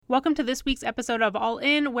Welcome to this week's episode of All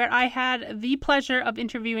In, where I had the pleasure of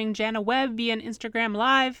interviewing Jana Webb via an Instagram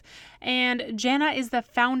Live. And Jana is the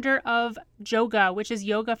founder of Joga, which is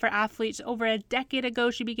yoga for athletes. Over a decade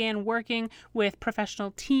ago, she began working with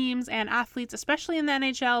professional teams and athletes, especially in the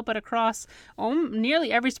NHL, but across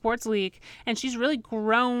nearly every sports league. And she's really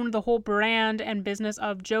grown the whole brand and business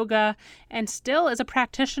of Joga, and still is a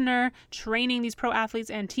practitioner training these pro athletes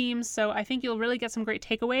and teams. So I think you'll really get some great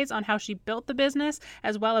takeaways on how she built the business,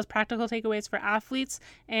 as well as practical takeaways for athletes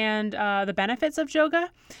and the benefits of Joga.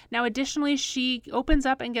 Now, additionally, she opens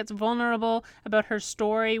up and gets vulnerable about her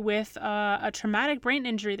story with a traumatic brain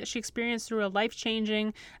injury that she experienced through a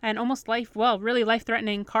life-changing and almost really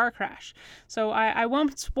life-threatening car crash. So I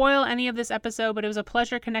won't spoil any of this episode, but it was a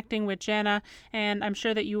pleasure connecting with Jana, and I'm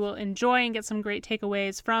sure that you will enjoy and get some great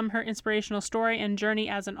takeaways from her inspirational story and journey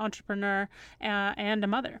as an entrepreneur and a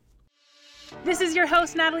mother. This is your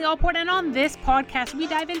host, Natalie Allport, and on this podcast, we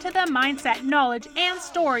dive into the mindset, knowledge, and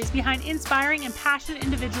stories behind inspiring and passionate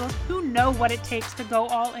individuals who know what it takes to go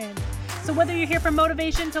all in. So whether you're here for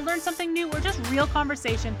motivation, to learn something new, or just real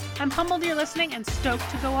conversation, I'm humbled you're listening and stoked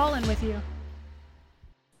to go all in with you.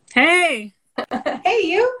 Hey! Hey,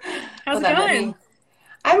 you! How's it going?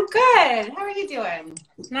 I'm good. How are you doing?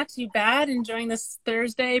 Not too bad. Enjoying this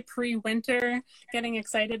Thursday pre-winter, getting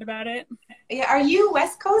excited about it. Yeah, are you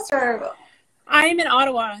West Coast or... I'm in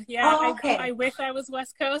Ottawa. Yeah, oh, okay. I wish I was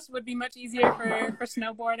West Coast. Would be much easier for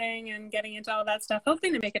snowboarding and getting into all that stuff.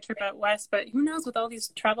 Hoping to make a trip out west, but who knows with all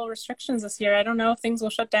these travel restrictions this year. I don't know if things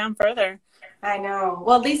will shut down further. I know.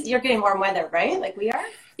 Well, at least you're getting warm weather, right? Like we are?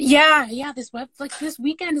 Yeah. This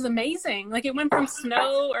weekend is amazing. Like it went from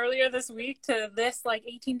snow earlier this week to this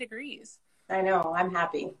 18 degrees. I know. I'm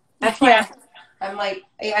happy. That's why I'm like,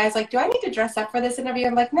 I was like, do I need to dress up for this interview?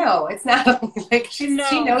 I'm like, no, it's not. Like she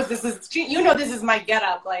knows this is, this is my get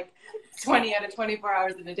up, 20 out of 24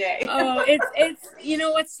 hours in a day. Oh, it's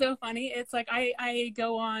what's so funny? It's like I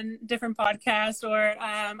go on different podcasts or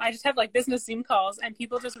I just have business Zoom calls and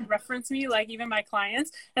people just reference me, even my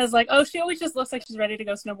clients, as oh, she always just looks like she's ready to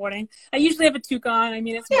go snowboarding. I usually have a toque on. I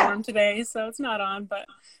mean, it's warm today, so it's not on, but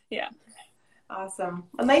yeah. Awesome.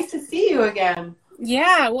 Well, nice to see you again.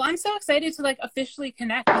 Yeah, well, I'm so excited to officially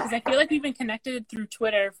connect because I feel like we've been connected through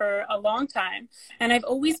Twitter for a long time. And I've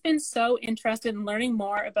always been so interested in learning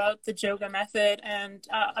more about the Joga method and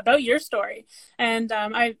about your story. And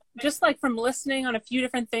I just from listening on a few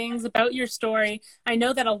different things about your story, I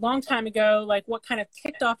know that a long time ago, what kind of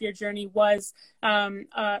kicked off your journey was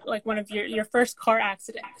one of your first car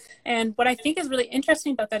accident. And what I think is really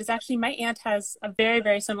interesting about that is actually my aunt has a very,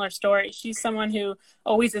 very similar story. She's someone who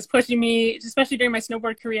always is pushing me, especially during my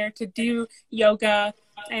snowboard career, to do yoga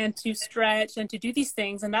and to stretch and to do these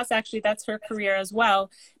things. And that's her career as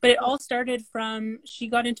well. But it all started from, she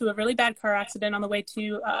got into a really bad car accident on the way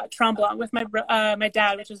to Tremblant with my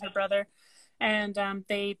dad, which is her brother. And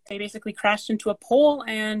they basically crashed into a pole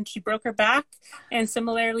and she broke her back. And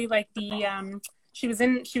similarly, she was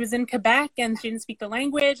in Quebec and she didn't speak the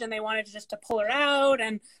language and they wanted just to pull her out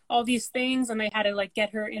and all these things. And they had to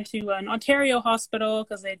get her into an Ontario hospital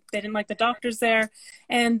because they didn't like the doctors there.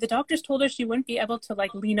 And the doctors told her she wouldn't be able to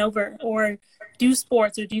lean over or do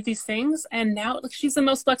sports or do these things. And now she's the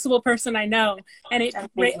most flexible person I know. And it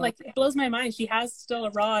blows my mind. She has still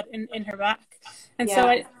a rod in her back. And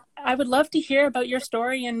so I would love to hear about your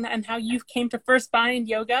story and how you came to first find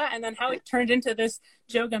yoga and then how it turned into this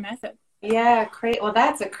Joga method. Yeah, great. Well,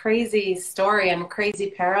 that's a crazy story and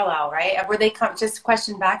crazy parallel, right? Were they just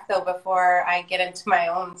question back though before I get into my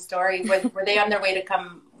own story? Were they on their way to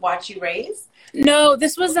come watch you race? No,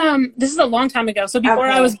 this is a long time ago. So before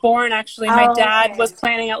I was born, actually, my dad was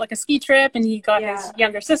planning out a ski trip, and he got his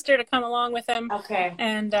younger sister to come along with him. Okay.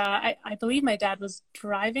 And I believe my dad was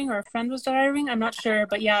driving, or a friend was driving. I'm not sure,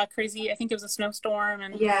 but yeah, crazy. I think it was a snowstorm,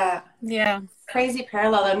 and yeah. Crazy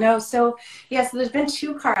parallel. No, so there's been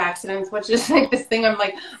 2 car accidents, which is this thing. I'm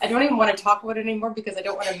I don't even want to talk about it anymore because I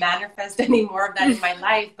don't want to manifest any more of that in my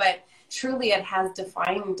life. But truly, it has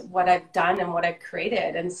defined what I've done and what I've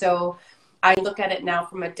created, and so I look at it now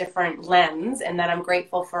from a different lens, and that I'm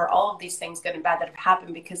grateful for all of these things, good and bad, that have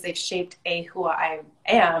happened because they've shaped who I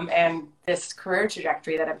am and this career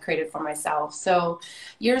trajectory that I've created for myself. So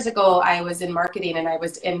years ago, I was in marketing and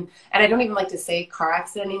and I don't even like to say car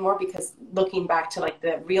accident anymore because looking back to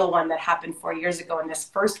the real one that happened 4 years ago and this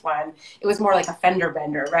first one, it was more like a fender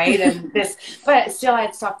bender, right? And but still I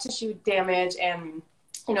had soft tissue damage and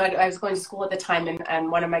you know, I was going to school at the time,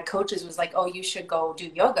 and one of my coaches was like, oh, you should go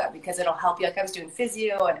do yoga because it'll help you. Like I was doing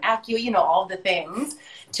physio and acu, you know, all the things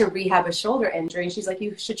to rehab a shoulder injury. And she's like,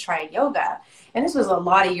 you should try yoga. And this was a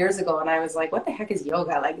lot of years ago. And I was like, what the heck is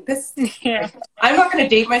yoga? Like this, yeah. like, I'm not going to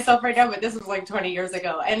date myself right now, but this was like 20 years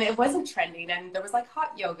ago. And it wasn't trending. And there was like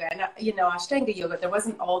hot yoga and, you know, Ashtanga yoga. There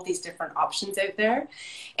wasn't all these different options out there.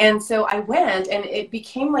 And so I went, and it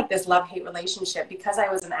became like this love-hate relationship because I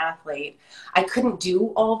was an athlete. I couldn't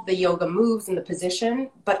do all of the yoga moves and the position,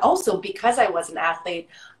 but also because I was an athlete,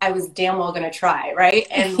 I was damn well going to try, right?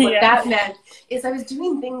 And what that meant is I was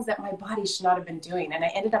doing things that my body should not have been doing. And I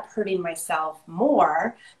ended up hurting myself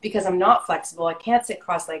more because I'm not flexible. I can't sit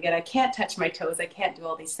cross-legged. I can't touch my toes. I can't do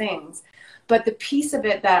all these things. But the piece of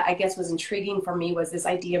it that I guess was intriguing for me was this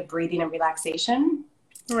idea of breathing and relaxation.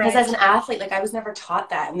 Right. Because as an athlete, like I was never taught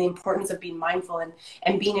that, and the importance of being mindful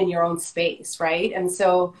and being in your own space, right? And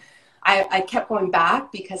so I kept going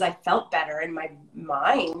back because I felt better in my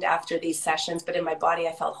mind after these sessions, but in my body,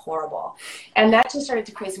 I felt horrible. And that just started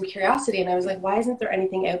to create some curiosity. And I was like, why isn't there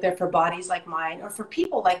anything out there for bodies like mine or for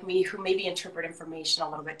people like me who maybe interpret information a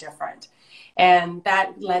little bit different? And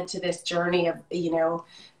that led to this journey of, you know,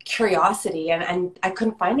 curiosity, and I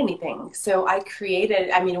couldn't find anything. So I created,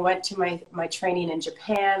 I mean, I went to my training in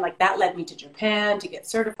Japan, like that led me to Japan to get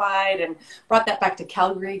certified, and brought that back to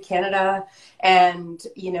Calgary, Canada, and,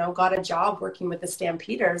 you know, got a job working with the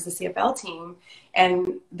Stampeders, the CFL team.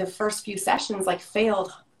 And the first few sessions like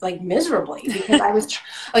failed like miserably because I was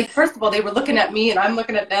like, first of all, they were looking at me and I'm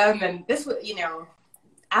looking at them, and this was, you know,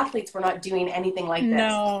 athletes were not doing anything like this.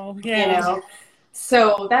 No, yeah. You know?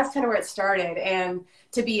 So that's kind of where it started. And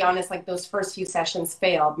to be honest, like those first few sessions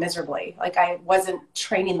failed miserably. Like I wasn't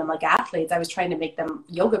training them like athletes. I was trying to make them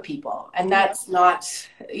yoga people. And that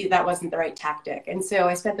wasn't the right tactic. And so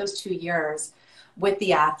I spent those 2 years with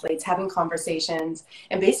the athletes, having conversations,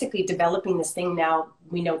 and basically developing this thing now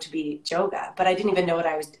we know to be yoga. But I didn't even know what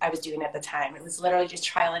I was doing at the time. It was literally just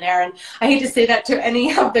trial and error. And I hate to say that to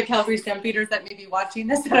any of the Calgary Stampeders that may be watching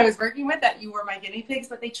this that I was working with, that you were my guinea pigs,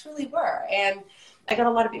 but they truly were. And I got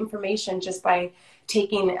a lot of information just by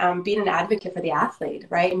taking, being an advocate for the athlete,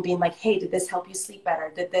 right? And being like, hey, did this help you sleep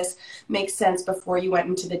better? Did this make sense before you went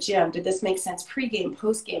into the gym? Did this make sense pre-game,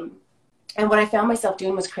 post-game? And what I found myself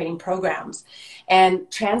doing was creating programs and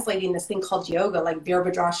translating this thing called yoga, like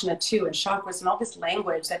Virabhadrasana 2 and chakras and all this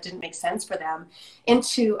language that didn't make sense for them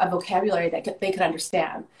into a vocabulary that they could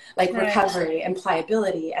understand, like recovery and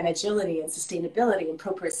pliability and agility and sustainability and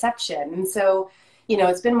proprioception. And so, you know,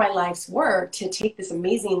 it's been my life's work to take this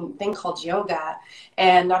amazing thing called yoga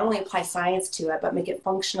and not only apply science to it, but make it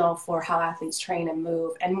functional for how athletes train and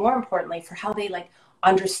move. And more importantly, for how they like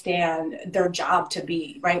understand their job to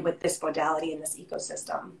be right with this modality and this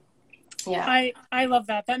ecosystem. Yeah. I love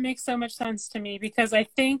that. That makes so much sense to me, because I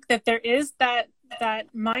think that there is that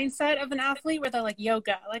mindset of an athlete where they're like,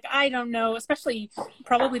 yoga, like, I don't know, especially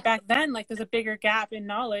probably back then, like there's a bigger gap in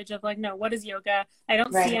knowledge of like, no, what is yoga? I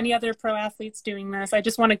don't see any other pro athletes doing this. I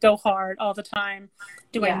just want to go hard all the time.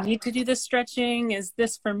 Do I need to do this stretching? Is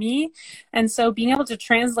this for me? And so being able to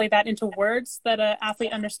translate that into words that an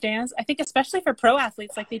athlete understands, I think especially for pro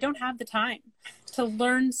athletes, like they don't have the time to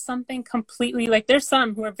learn something completely. Like there's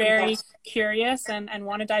some who are very curious and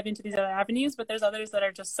want to dive into these other avenues, but there's others that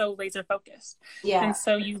are just so laser focused. Yeah. And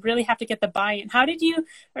so you really have to get the buy-in. How do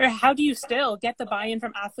you still get the buy-in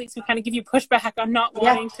from athletes who kind of give you pushback on not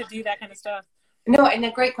wanting to do that kind of stuff? No, and a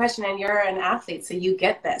great question. And you're an athlete, so you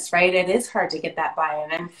get this, right? It is hard to get that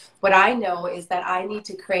buy-in. And what I know is that I need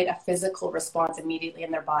to create a physical response immediately in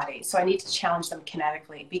their body. So I need to challenge them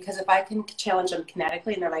kinetically, because if I can challenge them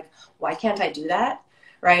kinetically and they're like, why can't I do that?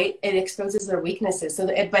 Right? It exposes their weaknesses.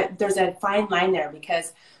 But there's a fine line there,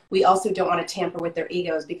 because we also don't want to tamper with their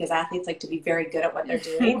egos, because athletes like to be very good at what they're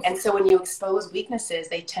doing. And so when you expose weaknesses,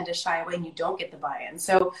 they tend to shy away and you don't get the buy-in.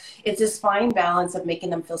 So it's this fine balance of making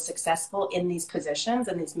them feel successful in these positions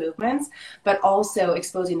and these movements, but also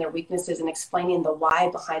exposing their weaknesses and explaining the why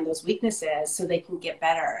behind those weaknesses so they can get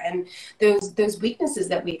better. And those weaknesses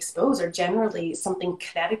that we expose are generally something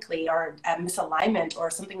kinetically or a misalignment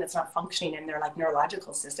or something that's not functioning in their like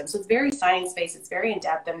neurological system. So it's very science-based, it's very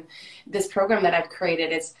in-depth. And this program that I've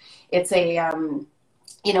created is it's an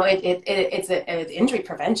injury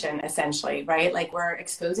prevention, essentially, right? Like we're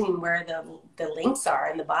exposing where the links are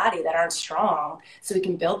in the body that aren't strong, so we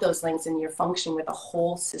can build those links and you're functioning with a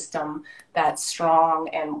whole system that's strong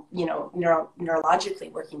and, you know,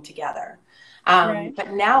 neurologically working together.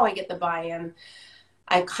 But now I get the buy-in.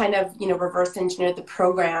 I kind of, you know, reverse engineered the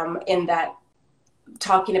program in that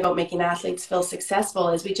talking about making athletes feel successful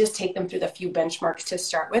is we just take them through the few benchmarks to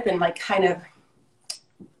start with and like kind of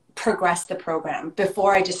progress the program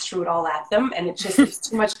before I just threw it all at them. And it's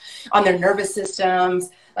too much on their nervous systems.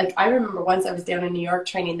 Like, I remember once I was down in New York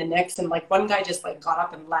training the Knicks, and like one guy just like got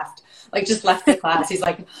up and left, like just left the class. He's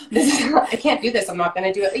like, I can't do this. I'm not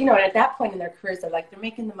going to do it. You know, and at that point in their careers, they're like, they're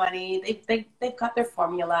making the money. They've got their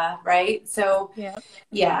formula, right? So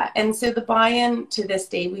yeah. And so the buy-in to this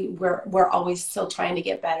day, we're always still trying to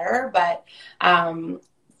get better, but,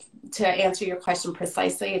 to answer your question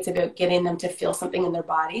precisely, it's about getting them to feel something in their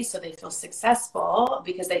body so they feel successful,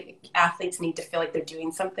 because athletes need to feel like they're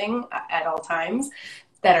doing something at all times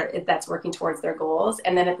that's working towards their goals.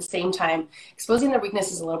 And then at the same time, exposing their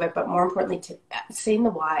weaknesses a little bit, but more importantly, to saying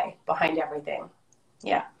the why behind everything.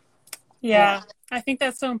 Yeah. I think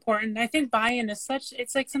that's so important. I think buy-in is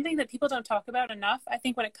it's like something that people don't talk about enough, I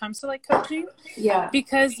think, when it comes to like coaching. Yeah.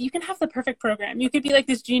 Because you can have the perfect program. You could be like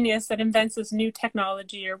this genius that invents this new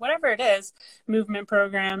technology or whatever it is, movement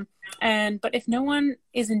program. But if no one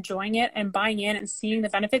is enjoying it and buying in and seeing the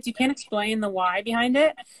benefits, you can't explain the why behind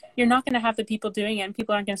it. You're not going to have the people doing it, and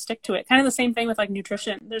people aren't going to stick to it. Kind of the same thing with like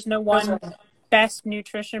nutrition. There's no one best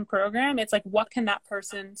nutrition program. It's like, what can that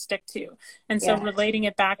person stick to? And so relating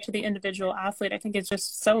it back to the individual athlete, I think is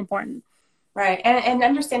just so important. Right. And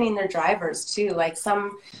understanding their drivers too. Like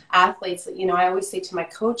some athletes, you know, I always say to my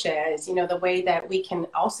coaches, you know, the way that we can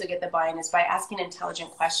also get the buy-in is by asking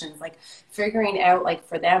intelligent questions, like figuring out, like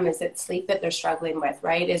for them, is it sleep that they're struggling with,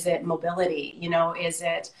 right? Is it mobility? You know, is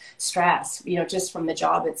it stress, you know, just from the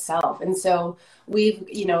job itself? And so we've,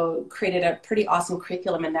 you know, created a pretty awesome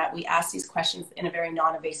curriculum in that we ask these questions in a very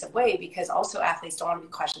non-invasive way, because also athletes don't want to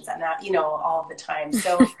be questions that, you know, all of the time.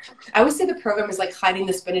 So I always say the program is like hiding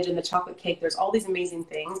the spinach in the chocolate cake. There's all these amazing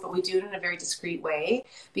things, but we do it in a very discreet way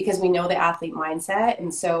because we know the athlete mindset.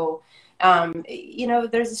 And so, you know,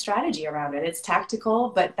 there's a strategy around it. It's tactical,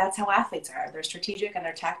 but that's how athletes are. They're strategic and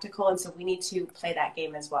they're tactical. And so we need to play that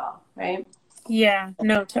game as well, right? Yeah,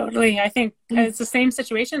 no, totally. I think it's the same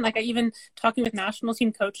situation. Like, I even talking with national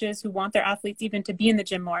team coaches who want their athletes even to be in the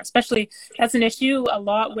gym more, especially that's an issue a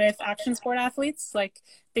lot with action sport athletes. Like,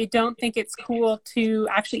 they don't think it's cool to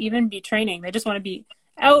actually even be training. They just want to be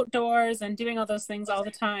outdoors and doing all those things all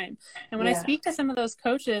the time. And when I speak to some of those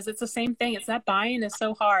coaches, it's the same thing. It's that buy-in is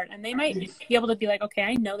so hard. And they might be able to be like, okay,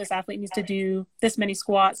 I know this athlete needs to do this many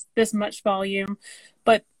squats, this much volume.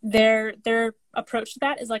 But their approach to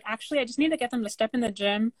that is like, actually, I just need to get them to step in the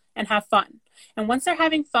gym and have fun. And once they're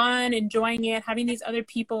having fun, enjoying it, having these other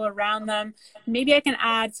people around them, maybe I can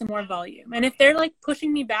add some more volume. And if they're like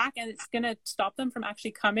pushing me back and it's going to stop them from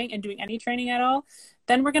actually coming and doing any training at all,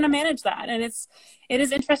 then we're going to manage that. And it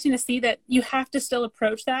is interesting to see that you have to still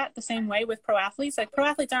approach that the same way with pro athletes. Like, pro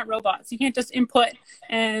athletes aren't robots. You can't just input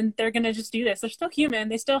and they're going to just do this. They're still human.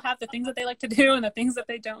 They still have the things that they like to do and the things that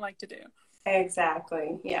they don't like to do.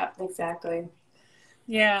 Exactly. Yeah, exactly.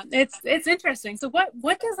 Yeah, it's interesting. So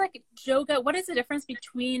what does like yoga, what is the difference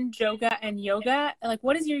between yoga and yoga? Like,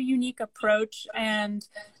 what is your unique approach? And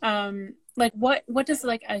like what does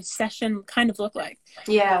like a session kind of look like?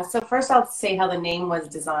 Yeah, so first I'll say how the name was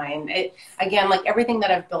designed. It, again, like everything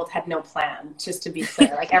that I've built had no plan, just to be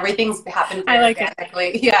clear. Like, everything's happened I like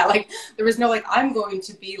organically. it. Yeah, like there was no like, I'm going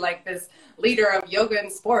to be like this leader of yoga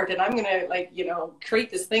and sport and I'm gonna, like, you know, create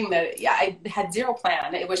this thing that, yeah, I had zero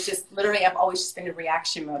plan. It was just literally, I've always just been in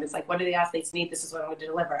reaction mode. It's like, what do the athletes need? This is what I'm going to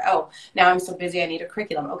deliver. Oh, now I'm so busy, I need a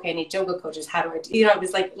curriculum. Okay, I need yoga coaches. How do I do? You know, it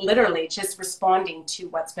was like literally just responding to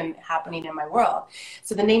what's been happening in my world.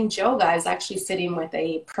 So the name Joga is actually sitting with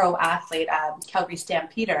a pro athlete, Calgary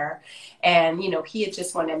Stampeder, and, you know, he had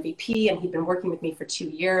just won MVP and he'd been working with me for 2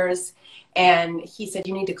 years. And he said,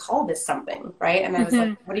 you need to call this something, right? And I was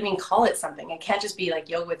like, what do you mean call it something? I can't just be like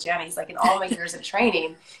Yoga with Jana. He's like, in all my years of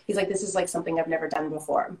training, he's like, this is like something I've never done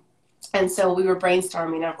before. And so we were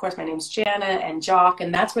brainstorming. And of course, my name's Jana and Jock.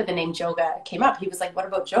 And that's where the name Joga came up. He was like, what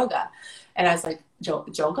about Joga? And I was like,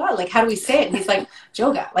 Joga? Like, how do we say it? And he's like,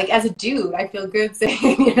 Joga. Like, as a dude, I feel good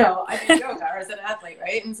saying, you know, I do yoga, or as an athlete,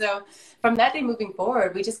 right? And so from that day moving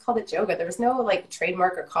forward, we just called it Joga. There was no like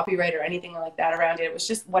trademark or copyright or anything like that around it. It was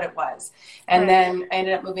just what it was. And then I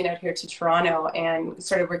ended up moving out here to Toronto and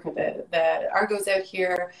started working with the Argos out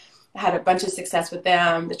here. I had a bunch of success with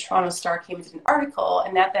them. The Toronto Star came and did an article,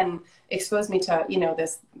 and that then exposed me to, you know,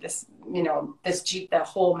 the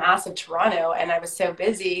whole mass of Toronto. And I was so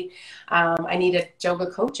busy, I needed yoga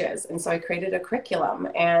coaches, and so I created a curriculum.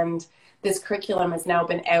 And this curriculum has now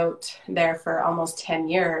been out there for almost 10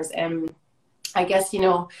 years, and I guess,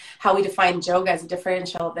 how we define yoga as a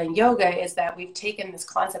differential than yoga is that we've taken this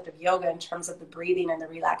concept of yoga in terms of the breathing and the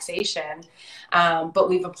relaxation, but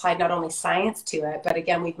we've applied not only science to it, but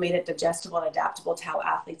again, we've made it digestible and adaptable to how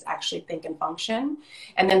athletes actually think and function.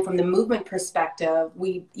 And then from the movement perspective,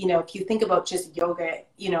 if you think about just yoga,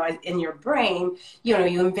 in your brain, you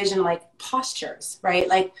envision like postures, right?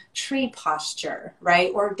 Like tree posture,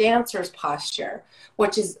 right? Or dancer's posture,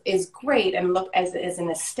 which is great and look as an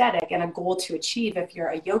aesthetic and a goal to achieve if you're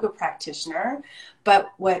a yoga practitioner.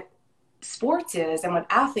 But what sports is and what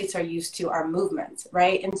athletes are used to are movements,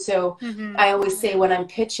 right? And so I always say when I'm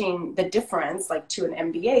pitching the difference, like to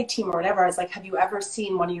an NBA team or whatever, I was like, have you ever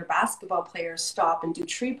seen one of your basketball players stop and do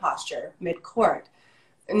tree posture mid-court?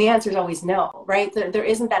 And the answer is always no, right? There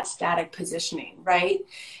isn't that static positioning, right?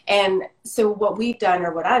 And so what we've done,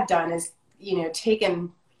 or what I've done, is,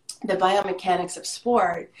 taken the biomechanics of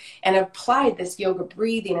sport and applied this yoga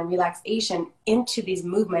breathing and relaxation into these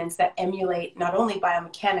movements that emulate not only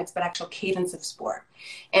biomechanics, but actual cadence of sport.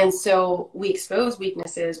 And so we expose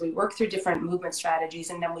weaknesses, we work through different movement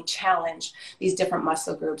strategies, and then we challenge these different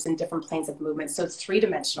muscle groups and different planes of movement. So it's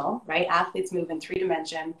three-dimensional, right? Athletes move in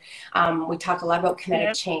three-dimension. We talk a lot about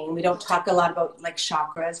kinetic chain. We don't talk a lot about like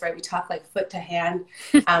chakras, right? We talk like foot to hand,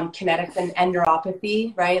 kinetics and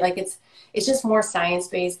enteropathy, right? Like it's just more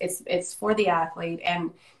science-based. It's for the athlete,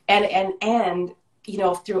 and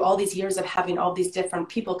through all these years of having all these different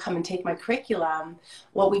people come and take my curriculum,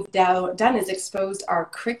 what we've done is exposed our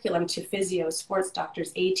curriculum to physios, sports doctors,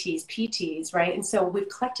 ATs, PTs, right? And so we've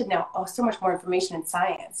collected now so much more information in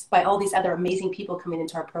science by all these other amazing people coming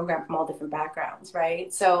into our program from all different backgrounds,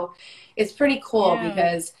 right? So it's pretty cool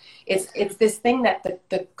because it's this thing that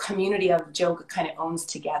the community of yoga kind of owns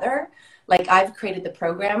together. Like I've created the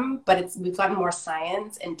program, but we've gotten more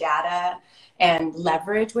science and data and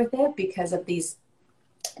leverage with it because of these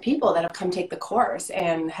people that have come take the course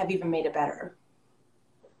and have even made it better.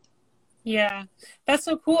 Yeah, that's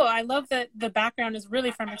so cool. I love that the background is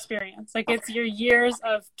really from experience. Like it's your years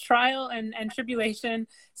of trial and tribulation,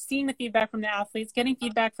 seeing the feedback from the athletes, getting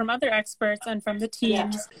feedback from other experts and from the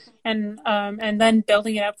teams, and then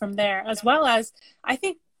building it up from there. As well as, I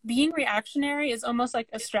think being reactionary is almost like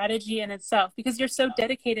a strategy in itself, because you're so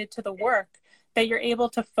dedicated to the work that you're able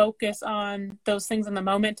to focus on those things in the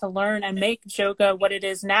moment to learn and make yoga what it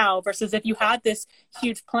is now, versus if you had this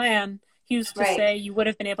huge plan, who's to say you would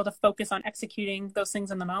have been able to focus on executing those things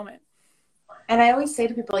in the moment. And I always say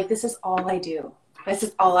to people, like, this is all I do. This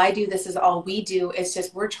is all I do. This is all we do. It's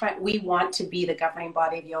just we want to be the governing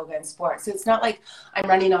body of yoga and sports. So it's not like I'm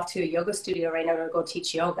running off to a yoga studio right now to go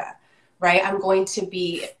teach yoga, right? I'm going to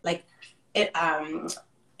be like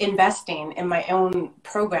investing in my own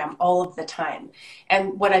program all of the time.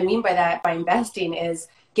 And what I mean by that, by investing, is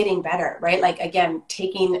getting better, right? Like, again,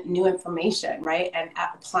 taking new information, right? And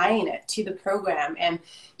applying it to the program and,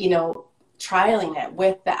 trialing it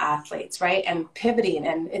with the athletes, right? And pivoting,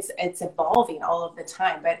 and it's evolving all of the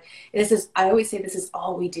time. But I always say this is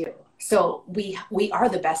all we do. So we are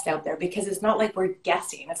the best out there, because it's not like we're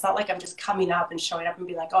guessing. It's not like I'm just coming up and showing up and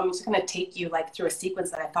be like, oh, I'm just going to take you like through a sequence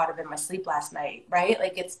that I thought of in my sleep last night, right?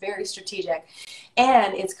 Like it's very strategic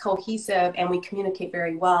and it's cohesive, and we communicate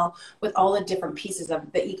very well with all the different pieces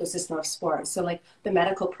of the ecosystem of sports. So like the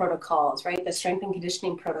medical protocols, right? The strength and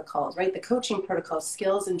conditioning protocols, right? The coaching protocols,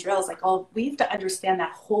 skills and drills, like we have to understand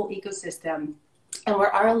that whole ecosystem and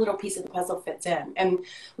where our little piece of the puzzle fits in. And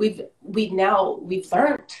we've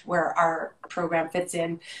learned where our program fits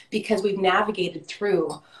in, because we've navigated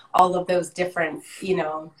through all of those different,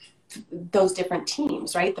 those different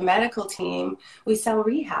teams, right? The medical team, we sell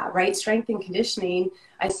rehab, right? Strength and conditioning,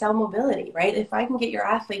 I sell mobility, right? If I can get your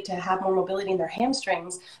athlete to have more mobility in their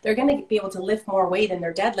hamstrings, they're going to be able to lift more weight in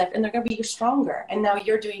their deadlift, and they're going to be stronger. And now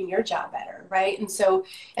you're doing your job better, right? And so,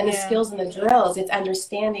 and the skills and the drills, it's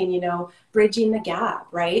understanding, bridging the gap,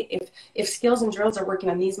 right? If skills and drills are working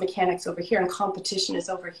on these mechanics over here and competition is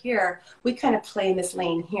over here, we kind of play in this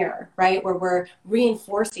lane here, right? Where we're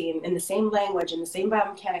reinforcing in the same language and the same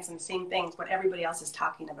biomechanics and the same things what everybody else is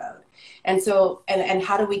talking about. And so, and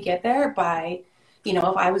how do we get there? By, if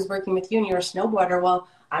I was working with you and you're a snowboarder, well,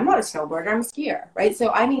 I'm not a snowboarder, I'm a skier, right?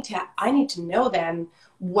 So I need to know then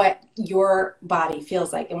what your body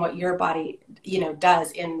feels like and what your body,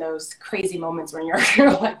 does in those crazy moments when you're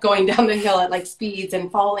like going down the hill at like speeds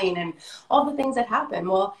and falling and all the things that happen.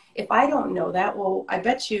 Well, if I don't know that, well, I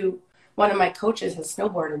bet you one of my coaches has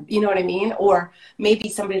snowboarded, you know what I mean? Or maybe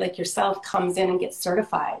somebody like yourself comes in and gets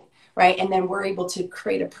certified, right? And then we're able to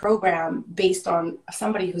create a program based on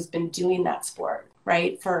somebody who's been doing that sport,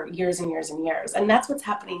 right, for years and years and years. And that's what's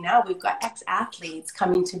happening now. We've got ex-athletes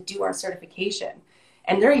coming to do our certification.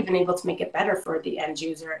 And they're even able to make it better for the end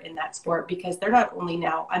user in that sport, because they're not only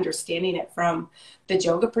now understanding it from the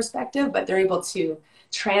yoga perspective, but they're able to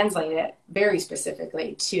translate it very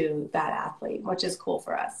specifically to that athlete, which is cool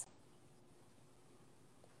for us.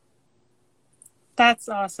 That's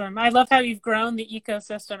awesome. I love how you've grown the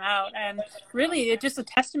ecosystem out, and really it's just a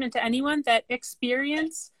testament to anyone that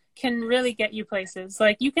experience can really get you places.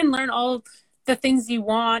 Like, you can learn all the things you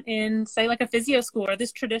want in, say, like a physio school or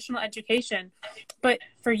this traditional education, but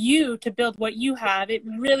for you to build what you have, it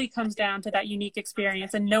really comes down to that unique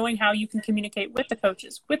experience and knowing how you can communicate with the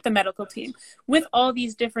coaches, with the medical team, with all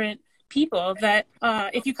these different people that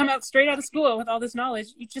if you come out straight out of school with all this knowledge,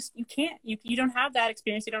 you can't, you don't have that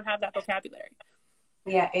experience, you don't have that vocabulary.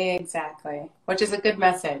 Yeah, exactly. Which is a good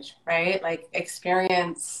message, right? Like,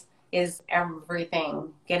 experience is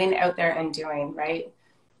everything. Getting out there and doing, right?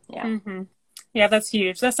 Yeah. Mm-hmm. Yeah, that's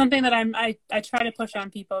huge. That's something that I try to push on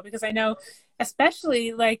people, because I know,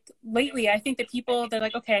 especially like lately, I think that people, they're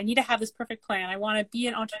like, okay, I need to have this perfect plan. I want to be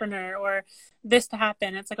an entrepreneur or this to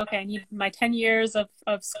happen. It's like, okay, I need my 10 years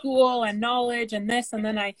of school and knowledge and this, and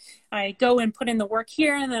then I go and put in the work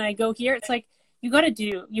here, and then I go here. It's like, you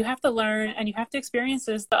have to learn, and you have to experience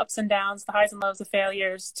the ups and downs, the highs and lows, the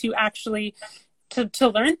failures, to actually to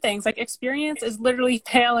learn things. Like, experience is literally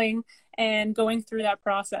failing and going through that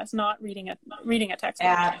process, not reading a textbook.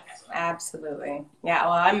 Yeah, absolutely. Yeah,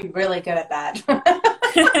 well, I'm really good at that.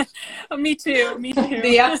 Oh, me too.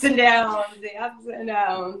 The ups and downs, the ups and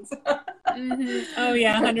downs. Mm-hmm. Oh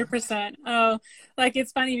yeah, 100%. Oh, like,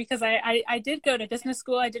 it's funny because I did go to business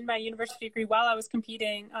school. I did my university degree while I was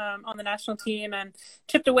competing on the national team, and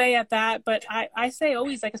chipped away at that. But I say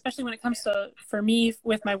always, like, especially when it comes to, for me,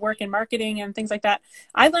 with my work in marketing and things like that,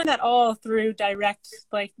 I learned that all through direct,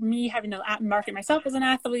 like, me having to market myself as an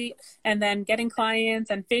athlete, and then getting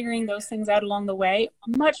clients and figuring those things out along the way,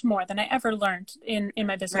 much more than I ever learned in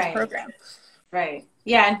my business program. Right.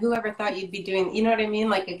 Yeah. And whoever thought you'd be doing, you know what I mean?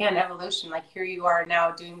 Like, again, evolution, like, here you are now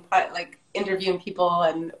doing, like, interviewing people,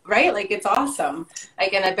 and right. Like, it's awesome.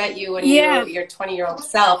 Like, and I bet you when your 20-year-old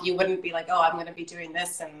self, you wouldn't be like, oh, I'm going to be doing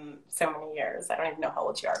this in so many years. I don't even know how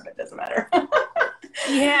old you are, but it doesn't matter.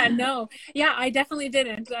 Yeah, no. Yeah, I definitely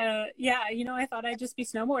didn't. I thought I'd just be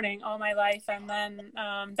snowboarding all my life, and then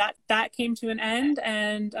that came to an end,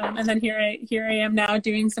 and then here I am now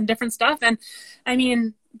doing some different stuff. And I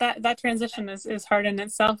mean, that transition is hard in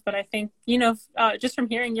itself, but I think, just from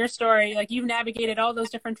hearing your story, like, you've navigated all those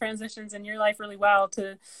different transitions in your life really well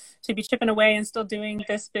to be chipping away and still doing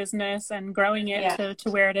this business and growing it to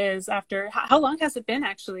where it is after. How long has it been,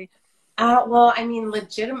 actually? Well, I mean,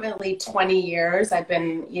 legitimately 20 years I've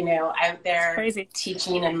been, out there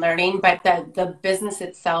teaching and learning, but the business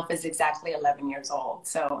itself is exactly 11 years old.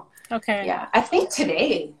 So, okay. Yeah, I think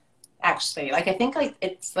today, actually, like, I think, like,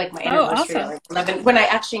 it's like my anniversary, awesome. like 11, when I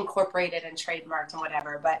actually incorporated and trademarked and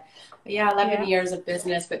whatever, but yeah, 11 years of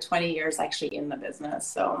business, but 20 years actually in the business.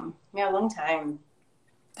 So yeah, long time.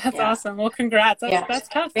 That's awesome. Well, congrats. That's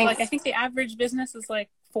tough. Thanks. Like, I think the average business is like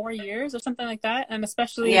 4 years or something like that. And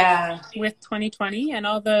especially with 2020 and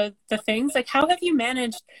all the things, like, how have you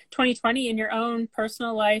managed 2020 in your own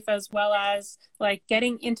personal life, as well as, like,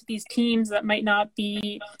 getting into these teams that might not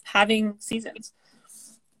be having seasons?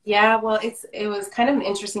 Yeah, well, it was kind of an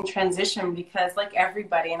interesting transition, because, like,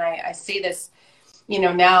 everybody, and I say this,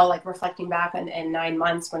 now, like, reflecting back in 9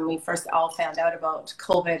 months when we first all found out about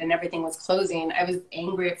COVID and everything was closing, I was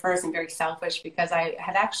angry at first and very selfish, because I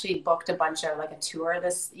had actually booked a bunch of, like, a tour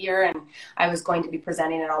this year, and I was going to be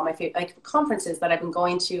presenting at all my favorite, like, conferences that I've been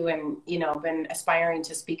going to and, been aspiring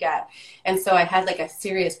to speak at. And so I had, like, a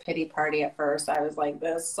serious pity party at first. I was like,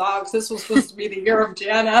 this sucks. This was supposed to be the year of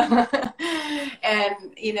Jana. And,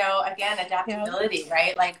 again, adaptability,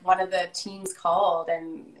 right? Like, one of the teams called,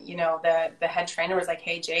 and, the head trainer was like,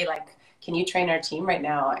 hey, Jay, like, can you train our team right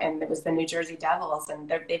now? And it was the New Jersey Devils, and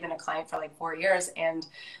they've been a client for like 4 years. And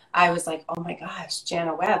I was like, oh my gosh,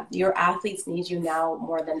 Jana Webb, your athletes need you now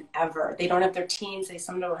more than ever. They don't have their teams.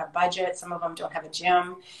 Some don't have budget. Some of them don't have a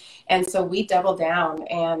gym. And so we doubled down.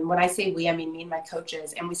 And when I say we, I mean me and my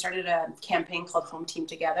coaches. And we started a campaign called Home Team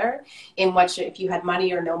Together, in which, if you had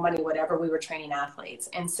money or no money, whatever, we were training athletes.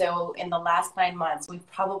 And so in the last 9 months, we've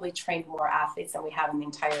probably trained more athletes than we have in the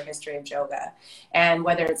entire history of yoga. And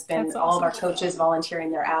whether it's been all of our coaches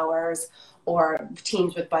volunteering their hours, or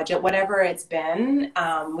teams with budget, whatever it's been,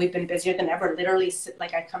 we've been busier than ever. Literally,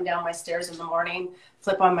 like, I come down my stairs in the morning,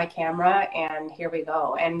 flip on my camera, and here we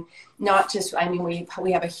go. And not just, I mean,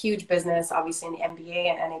 we have a huge business, obviously, in the NBA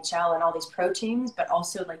and NHL and all these pro teams, but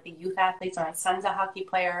also, like, the youth athletes. My son's a hockey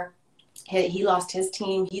player. he lost his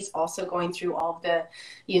team. He's also going through all of the,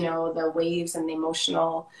 you know, the waves and the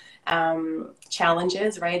emotional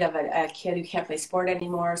challenges, right, of a kid who can't play sport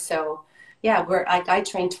anymore. So yeah, we're like, I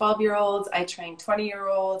train 12-year-olds, I train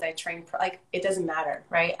 20-year-olds, I train, like, it doesn't matter,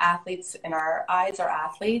 right? Athletes in our eyes are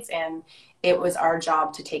athletes, and it was our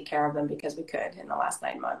job to take care of them because we could in the last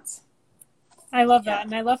 9 months. I love that.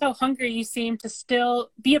 And I love how hungry you seem to still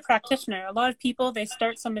be a practitioner. A lot of people, they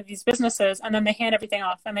start some of these businesses and then they hand everything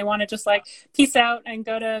off and they want to just like peace out and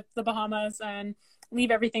go to the Bahamas and leave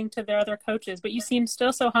everything to their other coaches. But you seem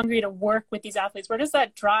still so hungry to work with these athletes. Where does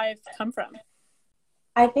that drive come from?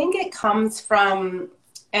 I think it comes from,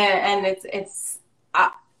 and it's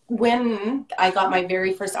when I got my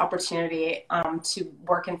very first opportunity to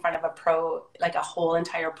work in front of a pro, like a whole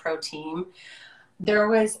entire pro team, there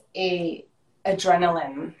was a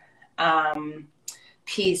adrenaline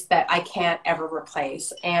piece that I can't ever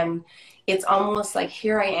replace. And it's almost like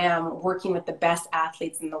here I am working with the best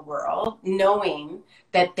athletes in the world, knowing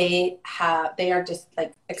that they are just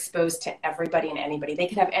like exposed to everybody and anybody. They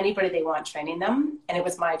could have anybody they want training them, and it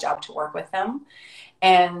was my job to work with them.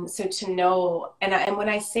 And so to know, and when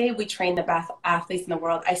I say we train the best athletes in the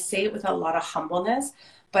world, I say it with a lot of humbleness,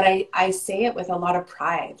 but I say it with a lot of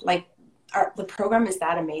pride. Like, the program is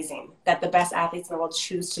that amazing that the best athletes in the world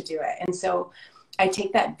choose to do it. And so I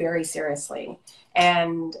take that very seriously,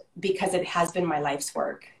 and because it has been my life's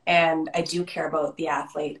work, and I do care about the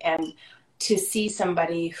athlete. And to see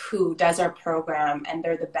somebody who does our program and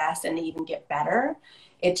they're the best and they even get better,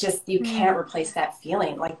 it just, you can't replace that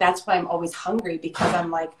feeling. Like, that's why I'm always hungry, because I'm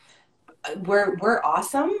like, we're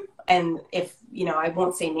awesome. And if, you know, I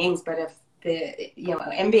won't say names, but if the, you know,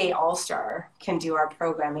 NBA All-Star can do our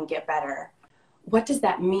program and get better, what does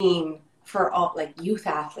that mean for all, like, youth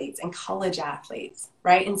athletes and college athletes,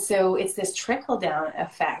 right? And so it's this trickle down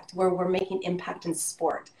effect where we're making impact in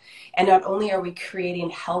sport. And not only are we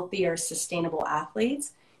creating healthier, sustainable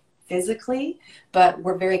athletes physically, but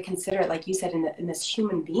we're very considerate, like you said, in this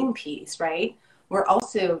human being piece, right? We're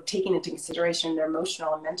also taking into consideration their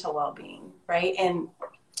emotional and mental well-being, right? And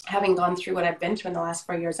having gone through what I've been through in the last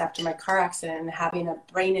 4 years after my car accident and having a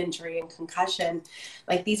brain injury and concussion,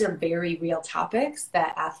 like, these are very real topics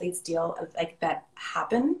that athletes deal with, like, that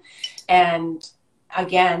happen. And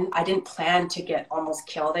again, I didn't plan to get almost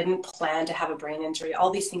killed. I didn't plan to have a brain injury. All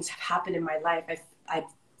these things have happened in my life, I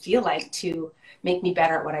feel like, to make me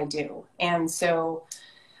better at what I do. And so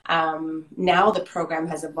now the program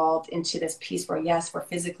has evolved into this piece where, yes, we're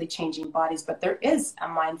physically changing bodies, but there is a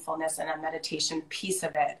mindfulness and a meditation piece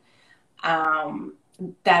of it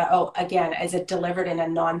that, again, is it delivered in a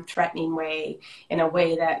non-threatening way, in a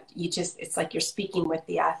way that you just, it's like you're speaking with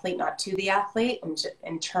the athlete, not to the athlete,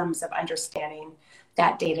 in terms of understanding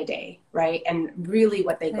that day to day, right? And really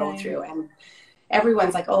what they go through. And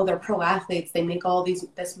everyone's like, oh, they're pro athletes, they make all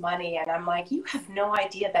this money. And I'm like, you have no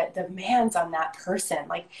idea that demands on that person.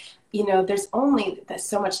 Like, you know, there's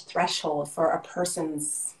so much threshold for a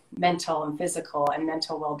person's mental and physical and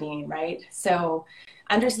mental well-being, right? So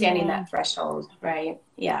understanding that threshold, right?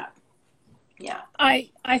 Yeah. I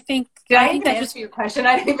think I think that answer your question.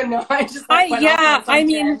 I don't even know. I just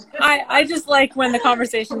like when the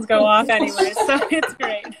conversations go off anyway, so it's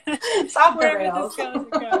great. Stop the rails. Wherever this goes,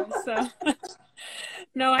 it goes. So.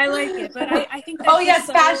 No, I like it, but I think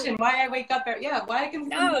that's passion. Why I wake up why I can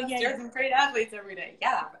come upstairs and create athletes every day.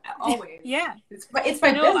 Yeah, always. Yeah. It's my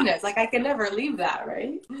business. Like, I can never leave that,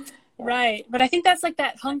 right? Right. But I think that's like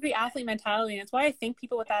that hungry athlete mentality. And it's why I think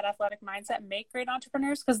people with that athletic mindset make great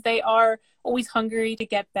entrepreneurs, because they are always hungry to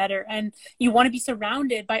get better. And you want to be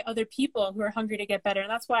surrounded by other people who are hungry to get better. And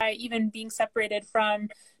that's why even being separated from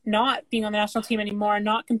not being on the national team anymore,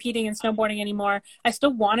 not competing in snowboarding anymore, I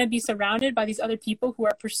still want to be surrounded by these other people who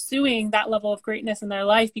are pursuing that level of greatness in their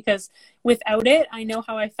life, because without it, I know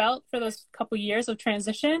how I felt for those couple years of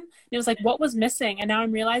transition. And it was like, what was missing? And now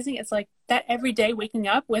I'm realizing it's like that every day waking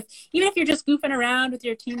up with, even if you're just goofing around with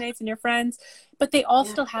your teammates and your friends, but they all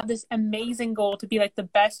still have this amazing goal to be like the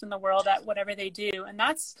best in the world at whatever they do. And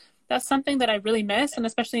that's something that I really miss. And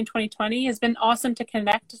especially in 2020 has been awesome to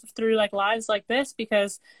connect through like lives like this,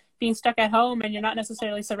 because being stuck at home and you're not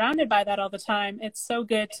necessarily surrounded by that all the time, it's so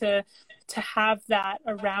good to have that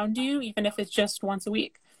around you, even if it's just once a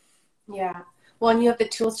week. Yeah. Well, and you have the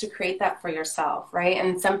tools to create that for yourself, right?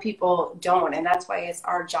 And some people don't. And that's why it's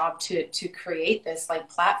our job to create this like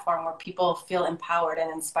platform where people feel empowered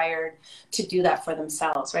and inspired to do that for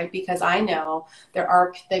themselves, right? Because I know there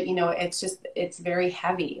are that, you know, it's very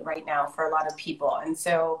heavy right now for a lot of people. And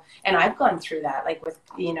so, and I've gone through that, like with,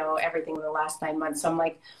 you know, everything in the last 9 months. So I'm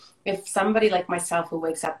like, if somebody like myself who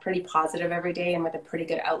wakes up pretty positive every day and with a pretty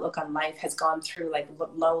good outlook on life has gone through like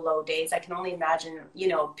low days, I can only imagine, you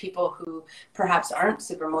know, people who perhaps aren't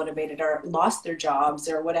super motivated or lost their jobs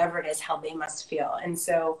or whatever it is, how they must feel. And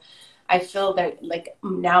so I feel that like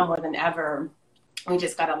now more than ever, we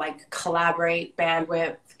just got to like collaborate,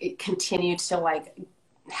 bandwidth, continue to like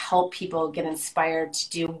help people get inspired to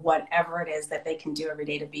do whatever it is that they can do every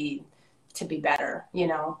day to be better, you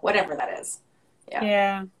know, whatever that is.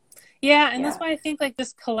 Yeah. Yeah, and that's why I think like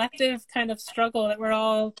this collective kind of struggle that we're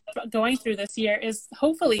all going through this year is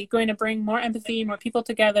hopefully going to bring more empathy, more people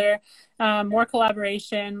together, more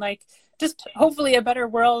collaboration, like just hopefully a better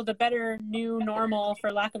world, a better new normal,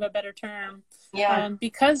 for lack of a better term.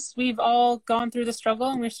 Because we've all gone through the struggle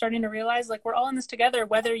and we're starting to realize like we're all in this together,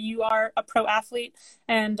 whether you are a pro athlete.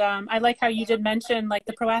 And I like how you did mention like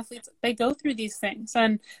the pro athletes, they go through these things.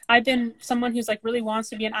 And I've been someone who's like really wants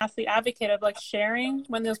to be an athlete advocate of like sharing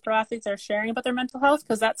when those pro athletes are sharing about their mental health,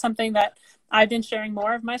 because that's something that I've been sharing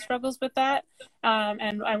more of my struggles with that.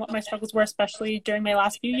 And what my struggles were, especially during my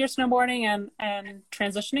last few years snowboarding and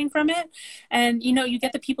transitioning from it. And, you know, you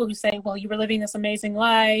get the people who say, well, you were living this amazing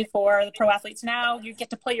life, or the pro athletes now, you get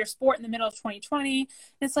to play your sport in the middle of 2020. And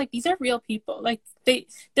it's like, these are real people. Like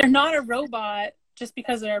they're not a robot just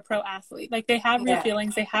because they're a pro athlete. Like they have real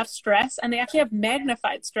feelings, they have stress, and they actually have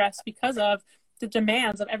magnified stress because of the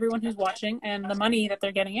demands of everyone who's watching and the money that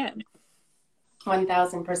they're getting in.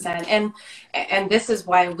 1000%. And this is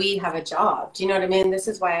why we have a job. Do you know what I mean? This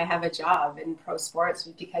is why I have a job in pro sports,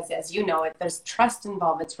 because as you know, there's trust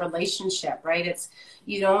involved. It's relationship, right? It's,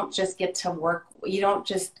 you don't just get to work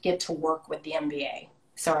with the NBA.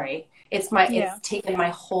 Sorry. It's taken my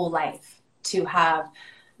whole life to have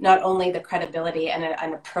not only the credibility and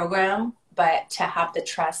a program, but to have the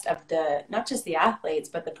trust of not just the athletes,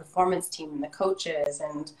 but the performance team and the coaches.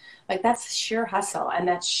 And like, that's sheer hustle, and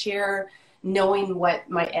that's sheer knowing what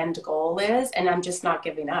my end goal is, and I'm just not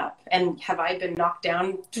giving up. And have I been knocked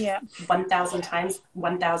down 1,000 times?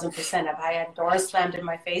 1,000%. Have I had doors slammed in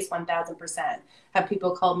my face? 1,000%. Have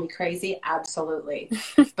people called me crazy? Absolutely.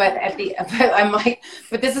 But I'm like,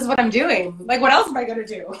 but this is what I'm doing. Like, what else am I going to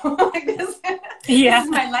do? Like this is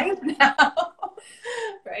my life now.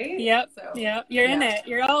 Right? Yep. So, You're in it.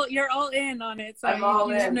 You're all in on it. So I'm all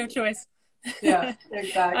in. You have no choice. Yeah,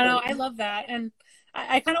 exactly. I know. I love that. And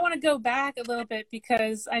I kind of want to go back a little bit,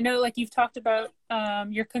 because I know like you've talked about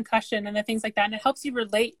your concussion and the things like that, and it helps you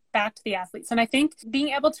relate back to the athletes. And I think being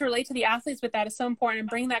able to relate to the athletes with that is so important, and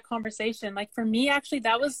bring that conversation. Like for me, actually,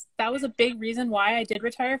 that was a big reason why I did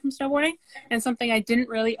retire from snowboarding, and something I didn't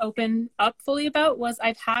really open up fully about was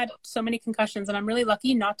I've had so many concussions, and I'm really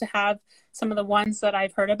lucky not to have some of the ones that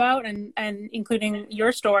I've heard about, and including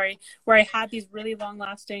your story, where I had these really long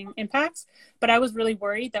lasting impacts. But I was really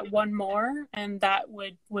worried that one more and that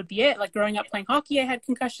would be it. Like growing up playing hockey, I had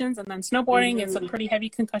concussions, and then snowboarding, it's a pretty heavy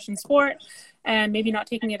concussion sport, and maybe not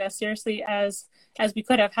taking it as seriously as we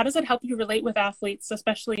could have. How does it help you relate with athletes,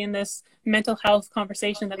 especially in this mental health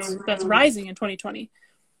conversation that's rising in 2020?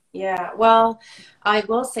 Yeah, well, I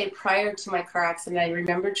will say prior to my car accident, I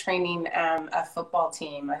remember training a football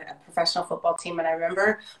team, a professional football team. And I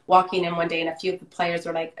remember walking in one day, and a few of the players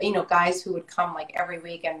were like, you know, guys who would come like every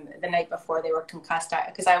week, and the night before they were concussed,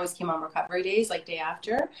 because I always came on recovery days, like day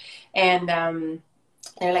after. And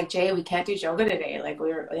they're like, Jay, we can't do yoga today. Like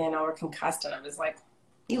we're concussed. And I was like,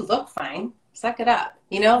 you look fine. Suck it up.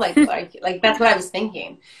 You know, like that's what I was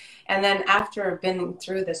thinking. And then after been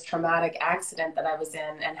through this traumatic accident that I was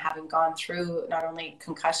in, and having gone through not only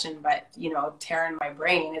concussion, but, you know, tearing my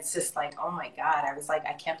brain, it's just like, oh my God, I was like,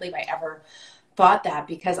 I can't believe I ever thought that,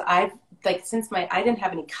 because I didn't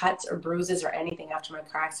have any cuts or bruises or anything after my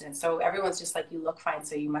car accident. So everyone's just like, you look fine,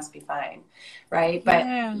 so you must be fine. Right.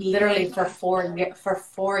 But literally for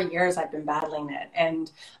 4 years, I've been battling it, and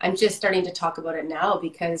I'm just starting to talk about it now,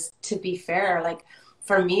 because to be fair, like,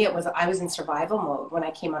 for me, I was in survival mode when I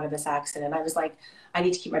came out of this accident. I was like, I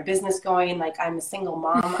need to keep my business going. Like, I'm a single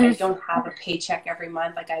mom. I don't have a paycheck every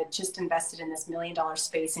month. Like, I had just invested in this $1 million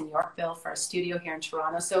space in Yorkville for a studio here in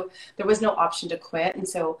Toronto. So there was no option to quit. And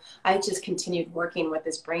so I just continued working with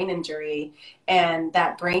this brain injury. And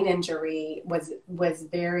that brain injury was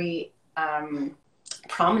very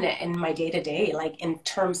prominent in my day-to-day, like in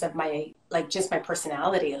terms of my, like just my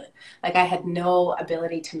personality. Like I had no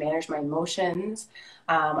ability to manage my emotions.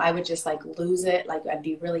 I would just like lose it. Like I'd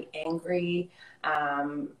be really angry,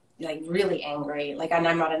 like really angry. Like, and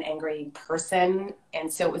I'm not an angry person.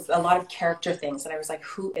 And so it was a lot of character things that I was like,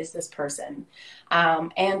 who is this person?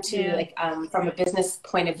 And to like, from a business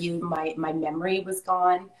point of view, my memory was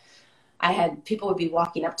gone. I had people would be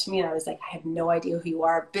walking up to me and I was like, I have no idea who you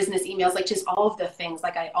are. Business emails, like just all of the things,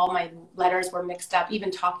 like all my letters were mixed up.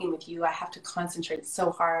 Even talking with you, I have to concentrate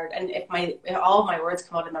so hard. And if all of my words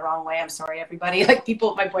come out in the wrong way, I'm sorry, everybody. Like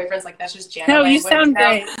people, my boyfriend's like, that's just Jana No, you language. sound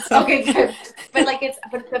great. So. Okay, good. But like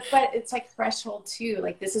but it's like threshold too.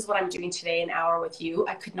 Like this is what I'm doing today, an hour with you.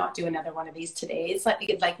 I could not do another one of these today. It's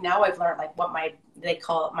like now I've learned like what they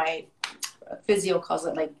call it, my physio calls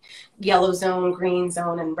it like yellow zone, green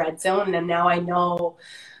zone, and red zone. And now I know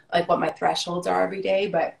like what my thresholds are every day.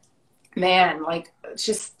 But man, like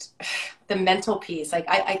just the mental piece, like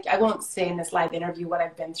I won't say in this live interview what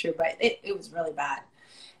I've been through, but it was really bad.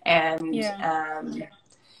 And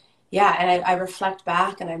and I reflect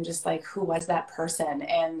back and I'm just like, who was that person?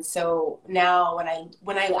 And so now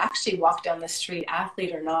when I actually walk down the street,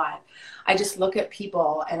 athlete or not, I just look at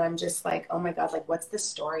people and I'm just like, oh my God, like what's the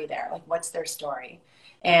story there? Like what's their story?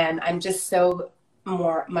 And I'm just so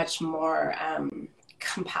much more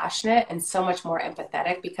compassionate and so much more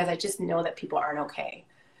empathetic because I just know that people aren't okay.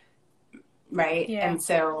 Right. Yeah. And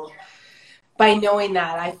so by knowing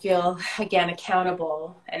that, I feel again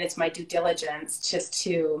accountable, and it's my due diligence just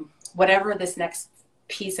to whatever this next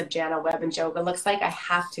piece of Jana Webb and Joga looks like, I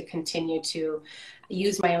have to continue to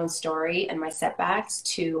use my own story and my setbacks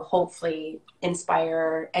to hopefully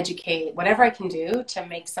inspire, educate, whatever I can do to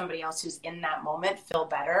make somebody else who's in that moment feel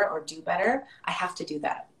better or do better. I have to do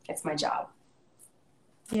that. It's my job.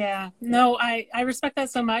 Yeah, no, I respect that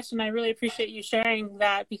so much. And I really appreciate you sharing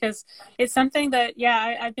that because it's something that,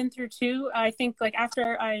 I've been through too. I think like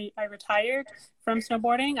after I retired from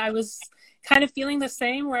snowboarding, I was kind of feeling the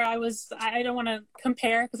same where I don't want to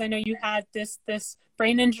compare because I know you had this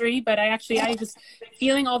brain injury, but I was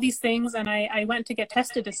feeling all these things and I went to get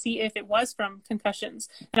tested to see if it was from concussions.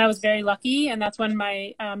 And I was very lucky. And that's when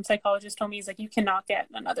my psychologist told me, he's like, you cannot get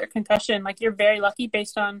another concussion. Like you're very lucky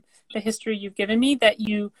based on the history you've given me that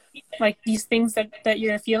you like these things that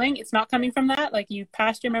you're feeling. It's not coming from that. Like you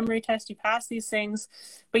passed your memory test, you passed these things,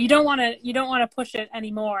 but you don't want to push it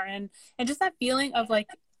anymore. And just that feeling of like,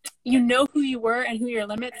 you know who you were and who your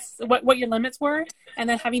limits, what your limits were. And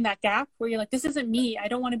then having that gap where you're like, this isn't me. I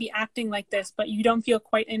don't want to be acting like this, but you don't feel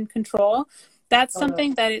quite in control. That's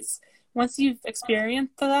something that it's, once you've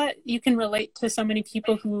experienced that, you can relate to so many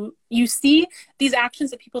people who you see these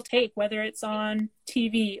actions that people take, whether it's on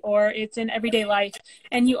TV or it's in everyday life.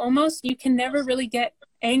 And you can never really get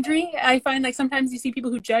angry. I find like sometimes you see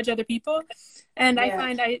people who judge other people. And I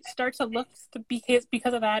find I start to look because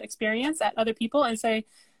of that experience at other people and say,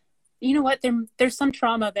 you know what, there's some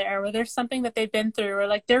trauma there, or there's something that they've been through, or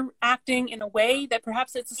like they're acting in a way that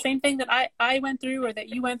perhaps it's the same thing that I went through or that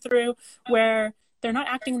you went through, where they're not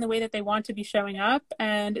acting in the way that they want to be showing up,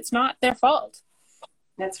 and it's not their fault.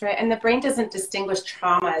 That's right. And the brain doesn't distinguish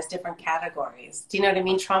trauma as different categories. Do you know what I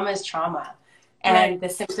mean? Trauma is trauma. And the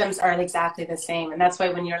symptoms are exactly the same. And that's why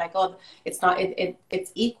when you're like, oh, it's not,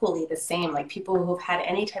 it's equally the same. Like people who've had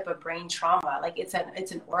any type of brain trauma, like it's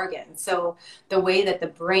an organ. So the way that the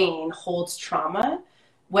brain holds trauma,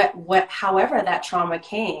 however that trauma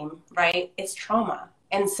came, right, it's trauma.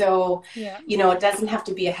 And so, you know, it doesn't have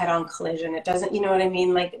to be a head-on collision. It doesn't, you know what I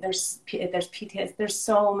mean? Like there's PTSD, there's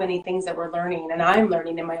so many things that we're learning, and I'm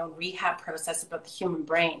learning in my own rehab process about the human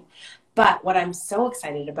brain. But what I'm so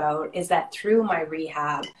excited about is that through my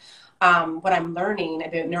rehab, what I'm learning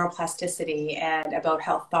about neuroplasticity and about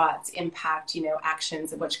how thoughts impact, you know,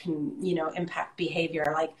 actions, which can, you know, impact behavior.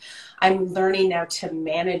 Like I'm learning now to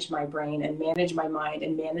manage my brain and manage my mind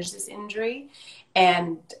and manage this injury.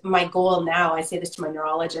 And my goal now, I say this to my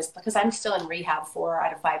neurologist because I'm still in rehab 4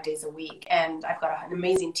 out of 5 days a week, and I've got an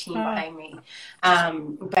amazing team behind me.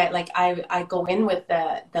 But like I go in with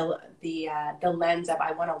the lens of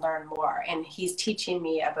I want to learn more, and he's teaching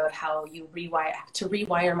me about how you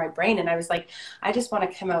rewire my brain. And I was like, I just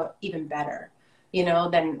want to come out even better, you know,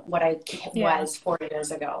 than what I was 4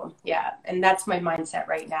 years ago. Yeah, and that's my mindset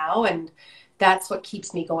right now, and that's what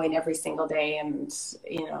keeps me going every single day and,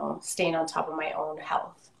 you know, staying on top of my own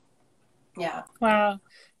health. Yeah. Wow.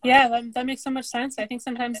 Yeah, that makes so much sense. I think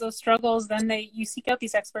sometimes those struggles, then you seek out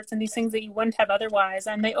these experts and these things that you wouldn't have otherwise,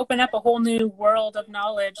 and they open up a whole new world of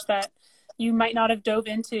knowledge that you might not have dove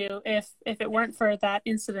into if it weren't for that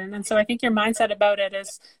incident. And so I think your mindset about it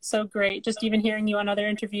is so great. Just even hearing you on other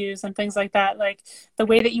interviews and things like that, like the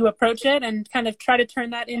way that you approach it and kind of try to turn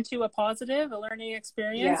that into a positive, a learning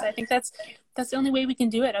experience. I think that's the only way we can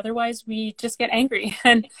do it. Otherwise we just get angry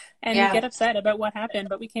and we get upset about what happened,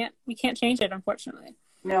 but we can't change it, unfortunately.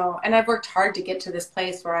 No. And I've worked hard to get to this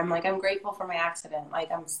place where I'm like, I'm grateful for my accident.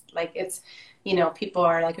 Like I'm like, it's, you know, people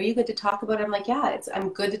are like, are you good to talk about it? I'm like, yeah, I'm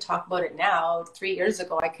good to talk about it now. 3 years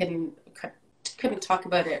ago, I couldn't couldn't talk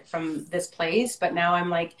about it from this place, but now I'm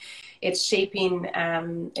like, it's shaping,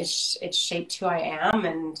 it's shaped who I am.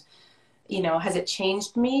 And, you know, has it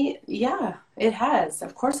changed me? Yeah, it has.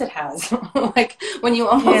 Of course it has. Like when you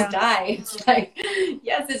almost die, it's like,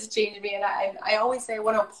 yes, it's changed me. And I always say I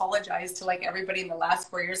want to apologize to like everybody in the last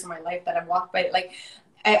 4 years of my life that I've walked by. Like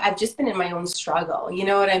I've just been in my own struggle, you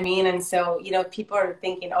know what I mean? And so, you know, people are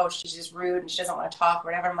thinking, oh, she's just rude and she doesn't want to talk or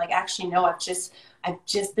whatever. I'm like, actually, no, I've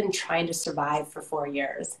just been trying to survive for 4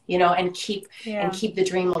 years, you know, and keep the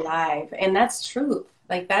dream alive. And that's truth.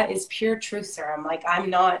 Like that is pure truth, Sarah. I'm like,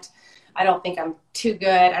 I don't think I'm too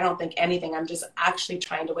good. I don't think anything. I'm just actually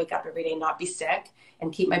trying to wake up every day, not be sick,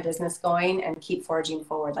 and keep my business going and keep forging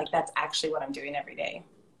forward. Like that's actually what I'm doing every day.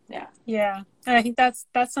 Yeah. Yeah. And I think that's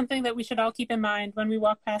something that we should all keep in mind when we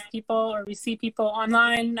walk past people or we see people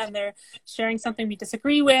online and they're sharing something we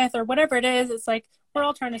disagree with or whatever it is. It's like, we're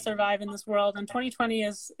all trying to survive in this world, and 2020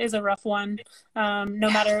 is a rough one. No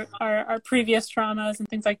matter our previous traumas and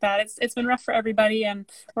things like that, it's been rough for everybody, and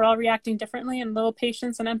we're all reacting differently, and a little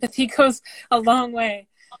patience and empathy goes a long way.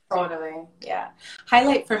 Totally. Yeah.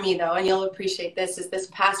 Highlight for me though, and you'll appreciate this, is this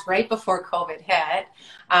past right before COVID hit.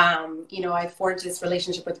 You know, I forged this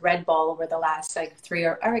relationship with Red Bull over the last like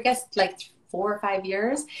 4 or 5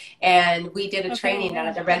 years. And we did a training out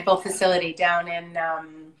at the Red Bull facility down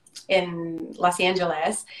in Los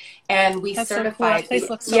Angeles, and we certified. So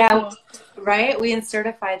cool. So cool. Right. We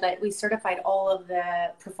certified all of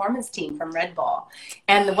the performance team from Red Bull,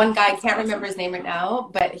 and the one guy, I can't remember his name right now,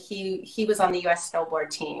 but he was on the U.S. snowboard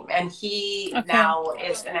team, and he now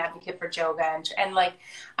is an advocate for yoga, and like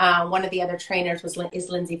one of the other trainers is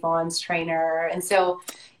Lindsey Vaughn's trainer, and so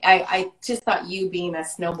I just thought you being a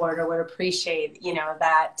snowboarder would appreciate, you know,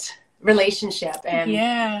 that relationship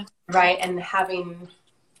and right, and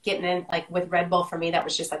getting in like with Red Bull for me, that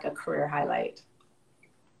was just like a career highlight.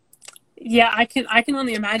 Yeah, I can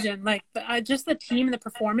only imagine like just the team and the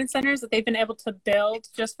performance centers that they've been able to build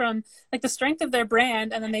just from like the strength of their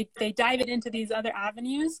brand, and then they dive it into these other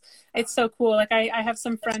avenues. It's so cool. Like I have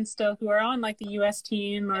some friends still who are on like the US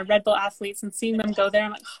team or Red Bull athletes, and seeing them go there,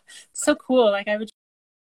 I'm like, oh, it's so cool. Like I would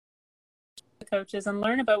coaches and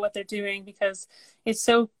learn about what they're doing, because it's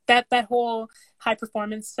so that whole high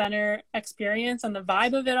performance center experience and the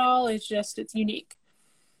vibe of it all is just, it's unique.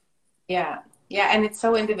 Yeah, and it's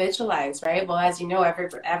so individualized, right? Well, as you know,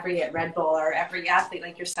 every at Red Bull or every athlete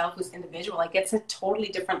like yourself who's individual, like it's a totally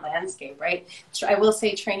different landscape, right? I will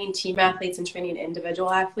say training team athletes and training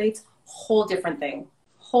individual athletes, whole different thing.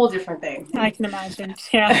 I can imagine.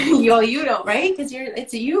 Yeah. You don't, right? Because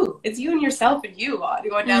it's you and yourself and you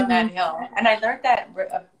going down that hill. And I learned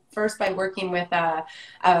that first by working with a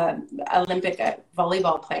Olympic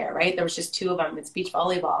volleyball player, right? There was just two of them. It's beach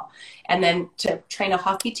volleyball. And then to train a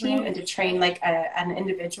hockey team and to train like an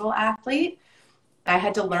individual athlete, I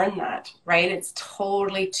had to learn that, right? It's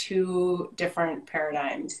totally two different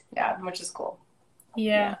paradigms. Yeah, which is cool.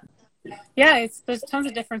 Yeah. Yeah, there's tons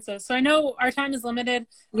of differences. So I know our time is limited.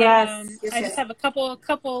 Yes. I just have a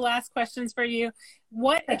couple last questions for you.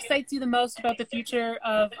 What excites you the most about the future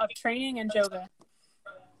of training and yoga?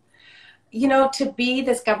 You know, to be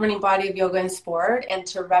this governing body of yoga and sport and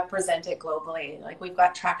to represent it globally. Like we've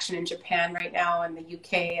got traction in Japan right now and the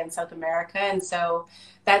UK and South America. And so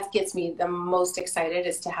that gets me the most excited,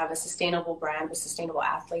 is to have a sustainable brand with sustainable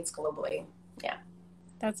athletes globally. Yeah.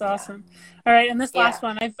 That's awesome. All right. And this last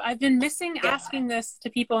one, I've been missing asking this to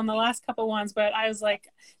people in the last couple ones, but I was like,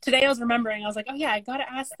 today I was remembering, I was like, oh yeah, I got to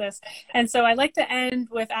ask this. And so I like to end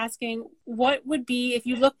with asking, what would be, if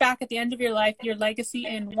you look back at the end of your life, your legacy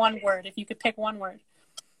in one word, if you could pick one word?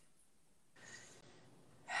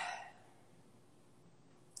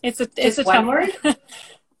 It's a one word.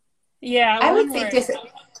 Yeah. I would say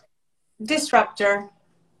disruptor.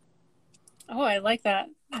 Oh, I like that.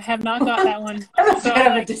 I have not got that one. I'm a bit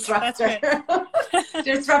of a disruptor.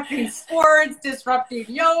 Disrupting sports, disrupting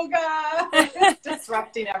yoga,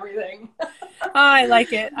 disrupting everything. Oh, I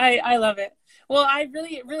like it. I love it. Well, I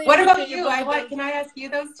really. What about you? Can I ask you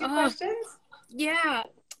those two questions? Yeah.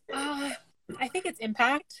 I think it's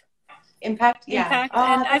impact. Impact? Yeah. Impact.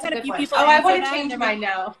 And I've had a few people. Oh, I want to change mine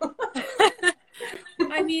now.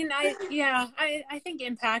 I mean, I think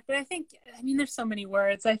impact, but I mean, there's so many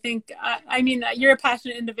words. I think, you're a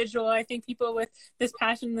passionate individual. I think people with this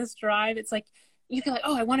passion, this drive, it's like, you can like,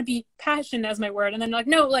 oh, I want to be passion as my word. And then like,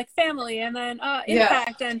 no, like family, and then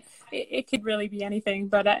impact. And it could really be anything,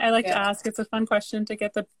 but I like to ask. It's a fun question to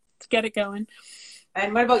get it going.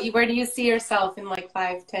 And what about you? Where do you see yourself in like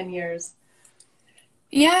 5-10 years?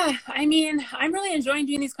 Yeah, I mean, I'm really enjoying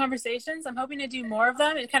doing these conversations. I'm hoping to do more of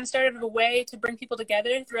them. It kind of started as a way to bring people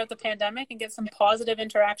together throughout the pandemic and get some positive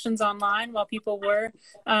interactions online while people were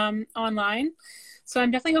online. So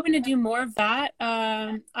I'm definitely hoping to do more of that.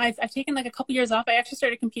 I've taken like a couple years off. I actually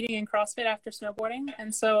started competing in CrossFit after snowboarding,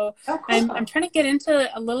 and so Oh, cool. I'm trying to get into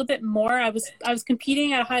a little bit more. I was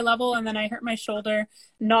competing at a high level, and then I hurt my shoulder,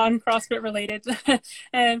 non-CrossFit related,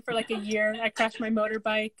 and for like a year, I crashed my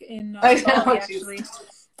motorbike in Bali actually.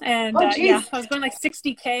 And yeah, I was going like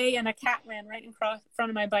 60K and a cat ran right in front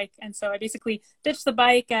of my bike. And so I basically ditched the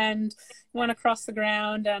bike and went across the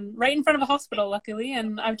ground and right in front of a hospital, luckily.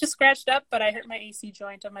 And I've just scratched up, but I hurt my AC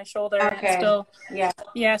joint of my shoulder. Okay. And it still,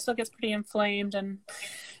 it still gets pretty inflamed. And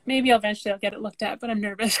maybe eventually I'll get it looked at, but I'm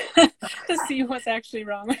nervous to see what's actually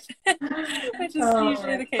wrong with it, which is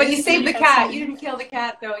usually the case. But you saved the cat. You didn't kill the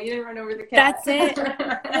cat, though. You didn't run over the cat. That's it.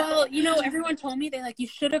 Well, you know, everyone told me you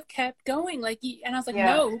should have kept going. And I was like,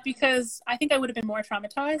 no, because I think I would have been more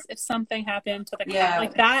traumatized if something happened to the cat.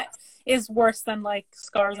 Like that is worse than like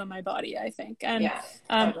scars on my body, I think. And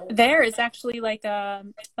there is actually like a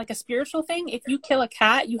spiritual thing. If you kill a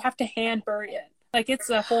cat, you have to hand bury it. Like it's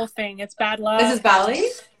a whole thing. It's bad luck. This is Bali?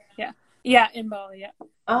 Yeah, in Bali, yeah.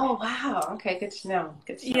 Oh, wow. Okay, good to know.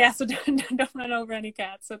 Yeah, so don't run over any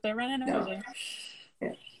cats if they're running over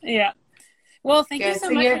you. Yeah. Well, thank you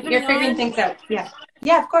so much for coming you're figuring things out.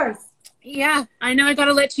 Yeah, of course. Yeah, I know I got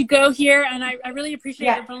to let you go here, and I really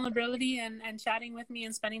appreciate your vulnerability and chatting with me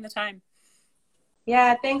and spending the time.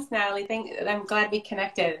 Yeah, thanks, Natalie. I'm glad we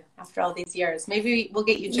connected after all these years. Maybe we'll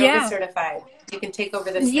get you yoga certified. You can take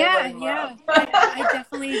over this. I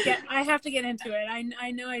definitely I have to get into it.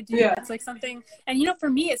 I know I do. Yeah. It's like something, and you know,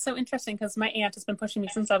 for me, it's so interesting because my aunt has been pushing me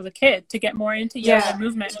since I was a kid to get more into yoga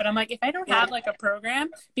movement. But I'm like, if I don't have like a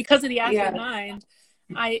program because of the active mind,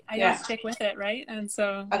 I don't stick with it, right? And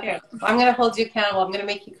so well, I'm gonna hold you accountable. I'm gonna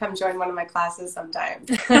make you come join one of my classes sometime.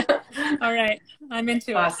 All right, I'm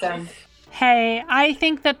into it. Awesome. Hey, I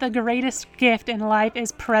think that the greatest gift in life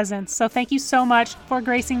is presence. So thank you so much for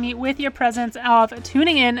gracing me with your presence of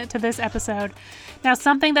tuning in to this episode. Now,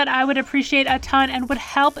 something that I would appreciate a ton and would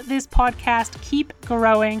help this podcast keep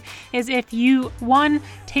growing is if you, one,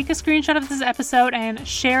 take a screenshot of this episode and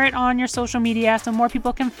share it on your social media so more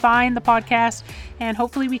people can find the podcast and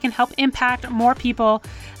hopefully we can help impact more people.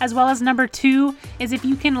 As well as number two is if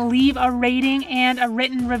you can leave a rating and a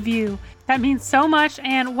written review. That means so much.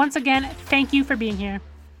 And once again, thank you for being here.